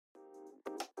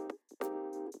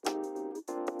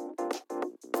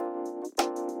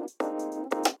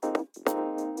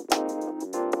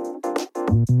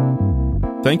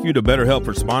Thank you to BetterHelp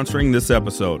for sponsoring this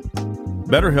episode.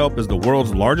 BetterHelp is the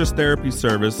world's largest therapy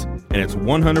service, and it's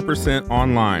 100%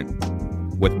 online.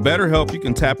 With BetterHelp, you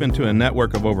can tap into a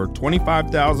network of over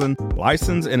 25,000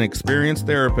 licensed and experienced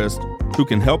therapists who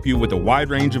can help you with a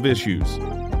wide range of issues.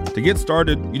 To get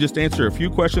started, you just answer a few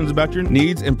questions about your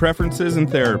needs and preferences in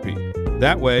therapy.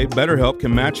 That way, BetterHelp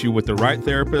can match you with the right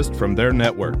therapist from their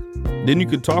network. Then you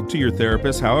can talk to your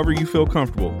therapist however you feel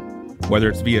comfortable, whether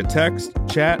it's via text,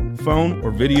 chat, phone,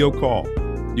 or video call.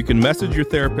 You can message your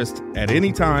therapist at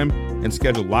any time and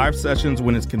schedule live sessions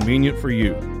when it's convenient for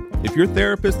you. If your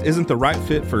therapist isn't the right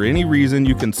fit for any reason,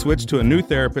 you can switch to a new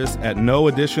therapist at no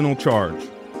additional charge.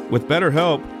 With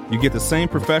BetterHelp, you get the same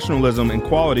professionalism and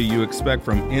quality you expect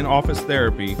from in-office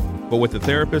therapy, but with a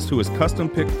therapist who is custom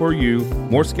picked for you,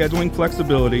 more scheduling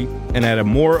flexibility, and at a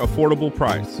more affordable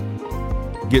price.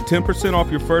 Get 10% off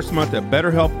your first month at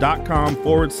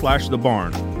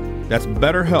BetterHelp.com/thebarn. That's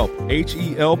BetterHelp,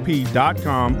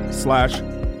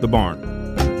 HELP.com/thebarn.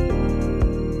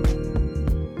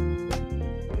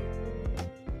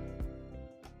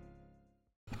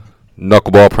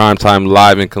 Knuckleball Primetime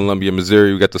live in Columbia,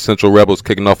 Missouri. We got the Central Rebels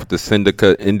kicking off with the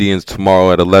Syndicate Indians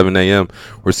tomorrow at 11 a.m.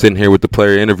 We're sitting here with the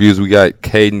player interviews. We got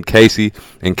Caden Casey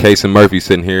and Casen Murphy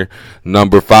sitting here,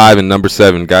 number 5 and number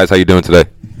 7. Guys, how you doing today?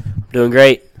 Doing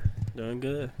great. Doing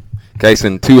good.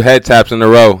 Casen, 2 head taps in a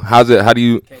row. How do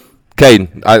you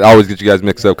Caden, I always get you guys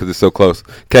mixed up because it's so close.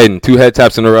 Caden, 2 head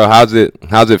taps in a row. How's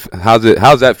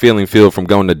that feeling feel from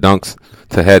going to dunks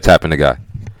to head tapping a guy?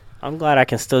 I'm glad I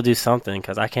can still do something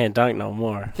because I can't dunk no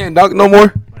more. Can't dunk no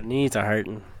more? My knees are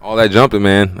hurting. All that jumping,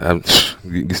 man.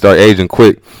 You start aging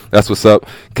quick. That's what's up.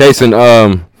 Casen,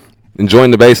 enjoying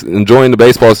the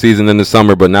baseball season in the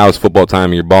summer, but now it's football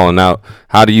time and you're balling out.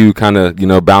 How do you kind of,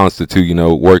 balance the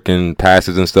two, working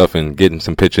passes and stuff and getting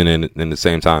some pitching in the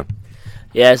same time?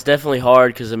 Yeah, it's definitely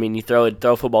hard because, you throw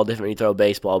football different than you throw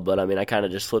baseball. But, I kind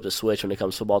of just flip the switch when it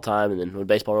comes to football time. And then when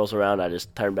baseball rolls around, I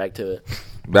just turn back to it.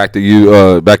 Back to you,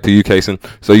 Casen.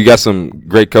 So you got some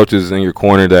great coaches in your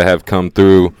corner that have come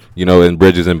through, in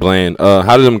Bridges and Bland.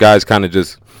 How do them guys kind of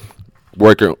just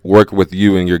work with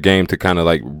you in your game to kind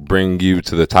of, bring you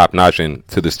to the top notch and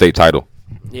to the state title?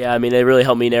 Yeah, they really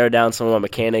helped me narrow down some of my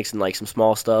mechanics and, some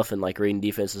small stuff and, reading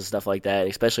defenses and stuff like that,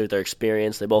 especially with their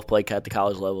experience. They both played at the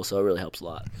college level, so it really helps a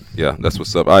lot. Yeah, that's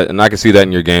what's up. I can see that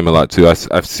in your game a lot, too. I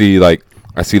see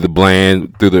the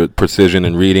Bland through the precision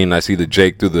and reading. I see the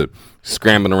Jake through the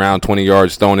scrambling around 20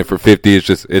 yards, throwing it for 50. It's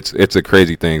just it's a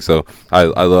crazy thing. So I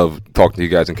love talking to you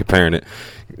guys and comparing it.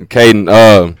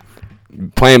 Caden,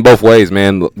 playing both ways,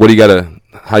 man.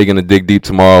 How you gonna dig deep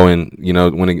tomorrow? And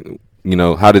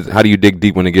how do you dig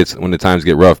deep when the times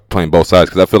get rough playing both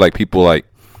sides? Because I feel like people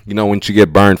once you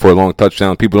get burned for a long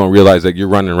touchdown, people don't realize that you're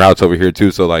running routes over here too.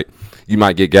 So you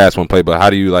might get gas one play, but how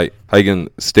you gonna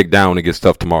stick down when it gets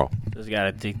tough tomorrow? Just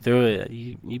gotta dig through it.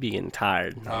 You be getting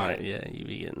tired. Right. Yeah, you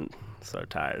be getting so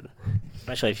tired,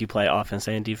 especially if you play offense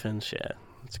and defense. Yeah,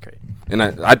 it's great. And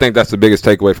I think that's the biggest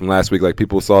takeaway from last week.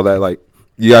 People saw that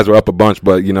you guys were up a bunch,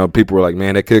 but people were like,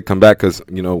 man, they could come back because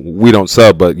we don't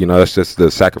sub, but that's just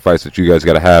the sacrifice that you guys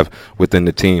got to have within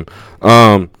the team.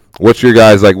 What's your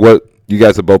guys what you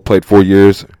guys have both played 4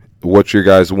 years? What's your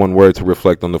guys' one word to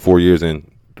reflect on the 4 years and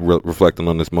reflecting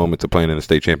on this moment to playing in the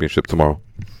state championship tomorrow?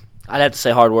 I'd have to say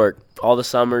hard work. All the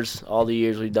summers, all the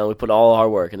years we've done, we put all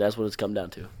hard work, and that's what it's come down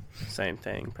to. Same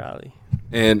thing, probably.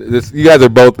 And you guys are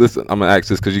both. I'm gonna ask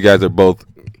this because you guys are both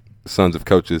sons of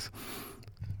coaches.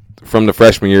 From the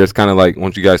freshman year, it's kind of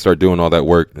once you guys start doing all that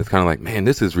work, it's kind of man,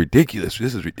 this is ridiculous.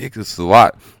 This is ridiculous. It's a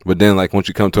lot. But then, once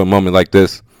you come to a moment like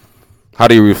this, how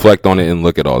do you reflect on it and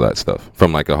look at all that stuff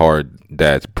from a hard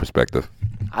dad's perspective?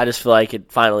 I just feel like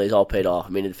it finally is all paid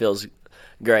off. it feels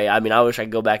great. I wish I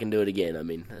could go back and do it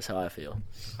again. That's how I feel.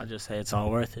 I just say it's all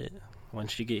worth it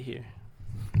once you get here.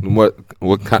 What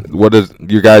does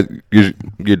you guys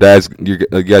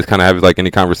kind of have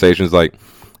any conversations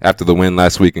after the win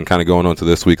last week and kind of going on to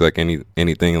this week,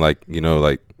 anything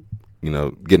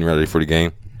getting ready for the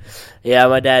game? Yeah,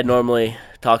 my dad normally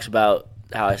talks about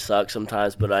how I suck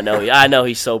sometimes, but I know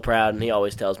he's so proud, and he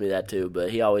always tells me that too,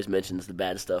 but he always mentions the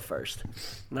bad stuff first.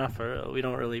 Not for real. We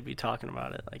don't really be talking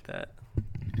about it like that.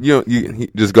 You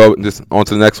just go on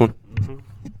to the next one? Mm-hmm.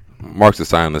 Mark's a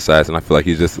silent assassin. I feel like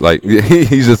he's just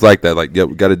he's just like that. Yeah,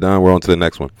 we got it done. We're on to the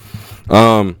next one.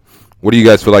 What do you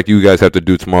guys feel like you guys have to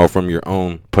do tomorrow from your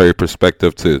own player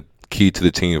perspective to key to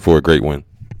the team for a great win?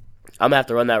 I'm going to have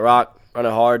to run that rock, run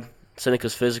it hard.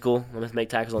 Seneca's physical. I'm going to make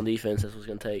tackles on defense. That's what it's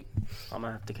going to take. I'm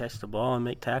going to have to catch the ball and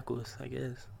make tackles, I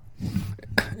guess.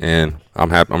 and I'm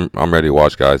happy. I'm ready to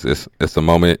watch, guys. It's the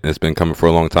moment. It's been coming for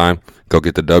a long time. Go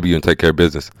get the W and take care of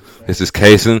business. This is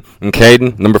Casen and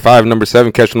Caden, number 5 and number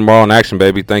 7, catching them all in action,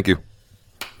 baby. Thank you.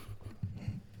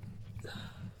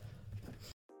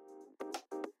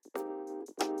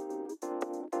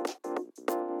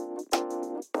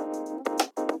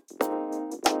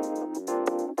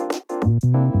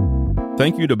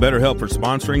 Thank you to BetterHelp for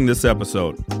sponsoring this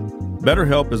episode.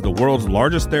 BetterHelp is the world's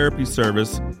largest therapy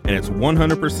service, and it's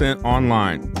 100%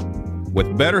 online. With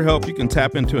BetterHelp, you can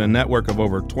tap into a network of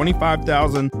over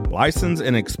 25,000 licensed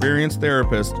and experienced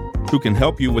therapists who can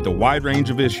help you with a wide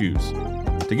range of issues.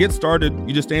 To get started,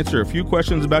 you just answer a few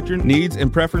questions about your needs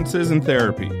and preferences in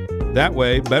therapy. That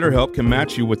way, BetterHelp can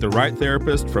match you with the right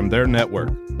therapist from their network.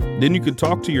 Then you can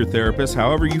talk to your therapist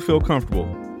however you feel comfortable,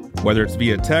 whether it's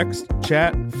via text,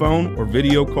 chat, phone, or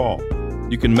video call.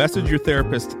 You can message your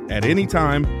therapist at any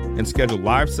time and schedule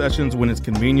live sessions when it's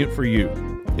convenient for you.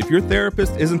 If your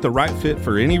therapist isn't the right fit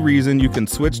for any reason, you can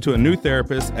switch to a new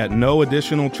therapist at no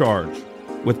additional charge.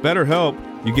 With BetterHelp,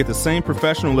 you get the same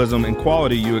professionalism and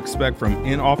quality you expect from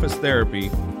in-office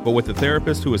therapy, but with a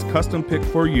therapist who is custom picked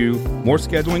for you, more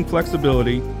scheduling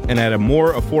flexibility, and at a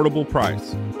more affordable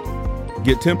price.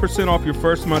 Get 10% off your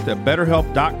first month at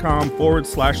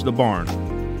BetterHelp.com/thebarn.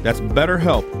 That's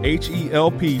BetterHelp,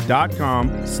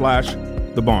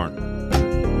 HELP.com/thebarn.